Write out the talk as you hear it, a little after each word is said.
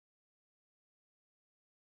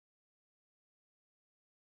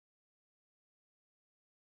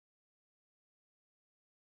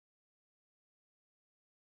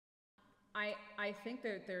I think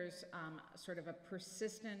that there's sort of a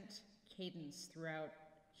persistent cadence throughout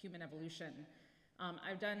human evolution.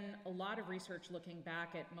 I've done a lot of research looking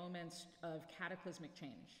back at moments of cataclysmic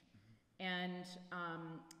change. And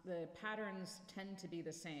the patterns tend to be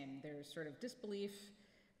the same. There's sort of disbelief,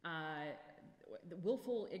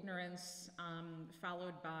 willful ignorance,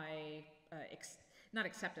 followed by, not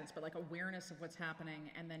acceptance, but like awareness of what's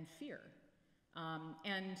happening, and then fear.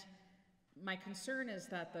 And my concern is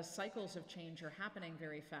that the cycles of change are happening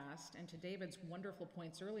very fast, and to David's wonderful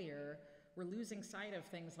points earlier, we're losing sight of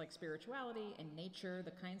things like spirituality and nature,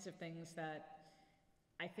 the kinds of things that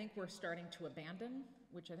I think we're starting to abandon,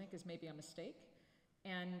 which I think is maybe a mistake,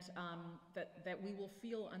 and that we will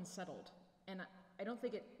feel unsettled. And I don't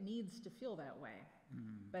think it needs to feel that way,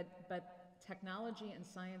 but technology and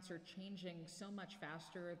science are changing so much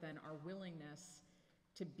faster than our willingness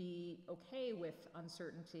to be okay with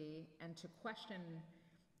uncertainty and to question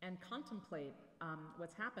and contemplate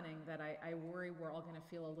what's happening, that I worry we're all going to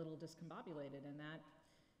feel a little discombobulated, and that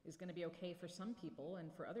is going to be okay for some people,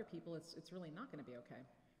 and for other people it's really not going to be okay.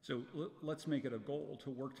 So let's make it a goal to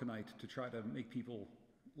work tonight to try to make people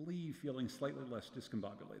leave feeling slightly less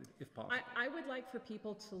discombobulated, if possible. I would like for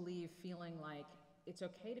people to leave feeling like it's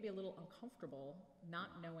okay to be a little uncomfortable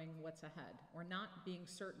not knowing what's ahead or not being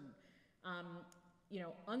certain.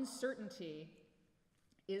 Uncertainty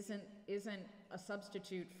isn't a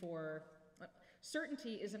substitute for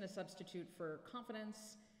certainty. Isn't a substitute for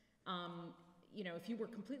confidence. If you were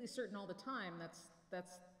completely certain all the time,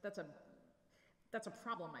 that's a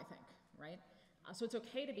problem, I think, right? So it's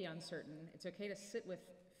okay to be uncertain. It's okay to sit with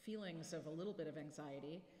feelings of a little bit of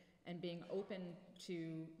anxiety and being open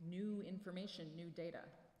to new information, new data,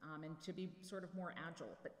 and to be sort of more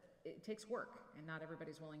agile. But it takes work, and not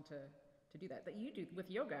everybody's willing to do that. That you do with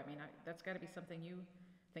yoga. I mean, that's got to be something you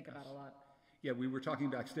think about a lot. Yeah, we were talking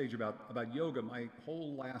backstage about yoga. My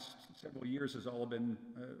whole last several years has all been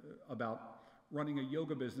about running a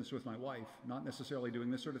yoga business with my wife, not necessarily doing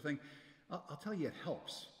this sort of thing. I'll tell you, it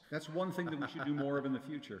helps. That's one thing that we should do more of in the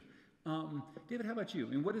future. David, how about you?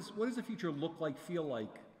 And what does the future look like, feel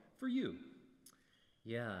like for you?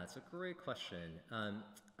 Yeah, it's a great question.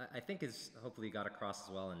 I think it's hopefully got across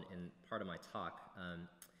as well in part of my talk.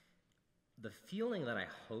 The feeling that I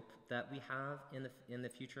hope that we have in the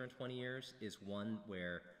future in 20 years is one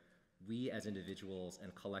where we as individuals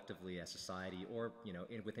and collectively as society, or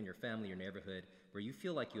within your family, your neighborhood, where you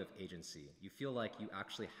feel like you have agency, you feel like you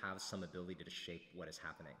actually have some ability to shape what is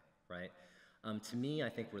happening, right? To me, I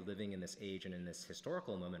think we're living in this age and in this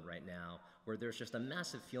historical moment right now where there's just a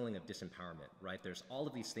massive feeling of disempowerment, right? There's all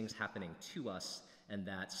of these things happening to us, and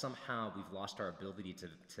that somehow we've lost our ability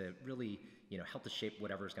to really help to shape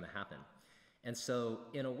whatever is going to happen. And so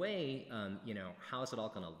in a way, how is it all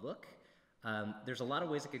going to look? There's a lot of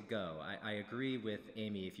ways it could go. I agree with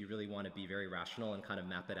Amy. If you really want to be very rational and kind of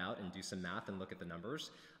map it out and do some math and look at the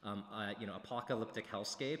numbers, apocalyptic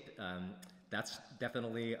hellscape, that's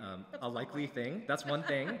definitely a likely thing. That's one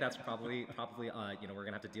thing. That's probably we're going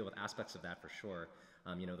to have to deal with aspects of that for sure.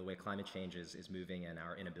 The way climate change is moving and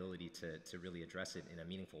our inability to really address it in a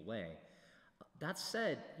meaningful way. That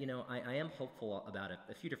said, I am hopeful about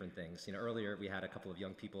a few different things. Earlier we had a couple of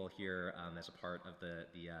young people here as a part of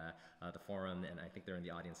the forum, and I think they're in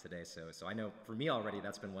the audience today. So I know for me already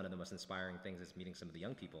that's been one of the most inspiring things, is meeting some of the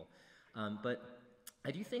young people. But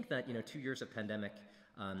I do think that 2 years of pandemic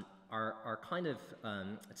are kind of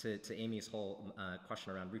to Amy's whole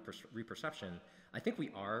question around reperception. I think we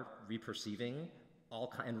are reperceiving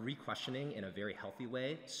and re-questioning in a very healthy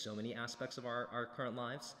way so many aspects of our current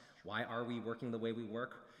lives. Why are we working the way we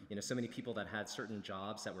work? So many people that had certain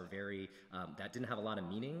jobs that were that didn't have a lot of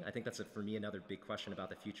meaning. I think that's, for me, another big question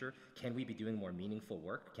about the future. Can we be doing more meaningful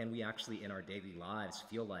work? Can we actually, in our daily lives,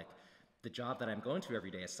 feel like the job that I'm going to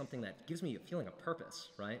every day is something that gives me a feeling of purpose,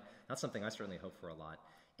 right? That's something I certainly hope for a lot.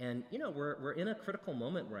 And we're in a critical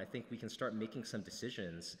moment where I think we can start making some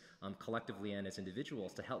decisions collectively and as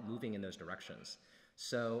individuals to help moving in those directions.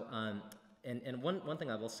 So, and one thing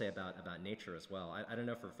I will say about nature as well, I don't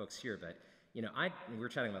know for folks here, but we were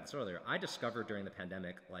chatting about this earlier. I discovered during the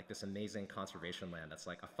pandemic like this amazing conservation land that's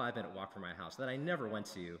like a 5-minute walk from my house that I never went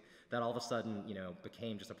to, that all of a sudden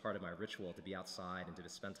became just a part of my ritual to be outside and to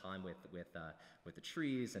spend time with the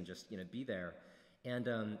trees and just be there. And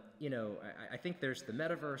I think there's the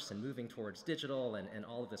metaverse and moving towards digital and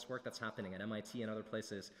all of this work that's happening at MIT and other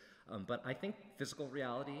places. But I think physical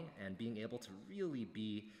reality and being able to really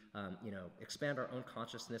expand our own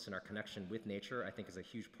consciousness and our connection with nature, I think is a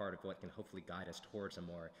huge part of what can hopefully guide us towards a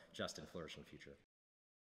more just and flourishing future.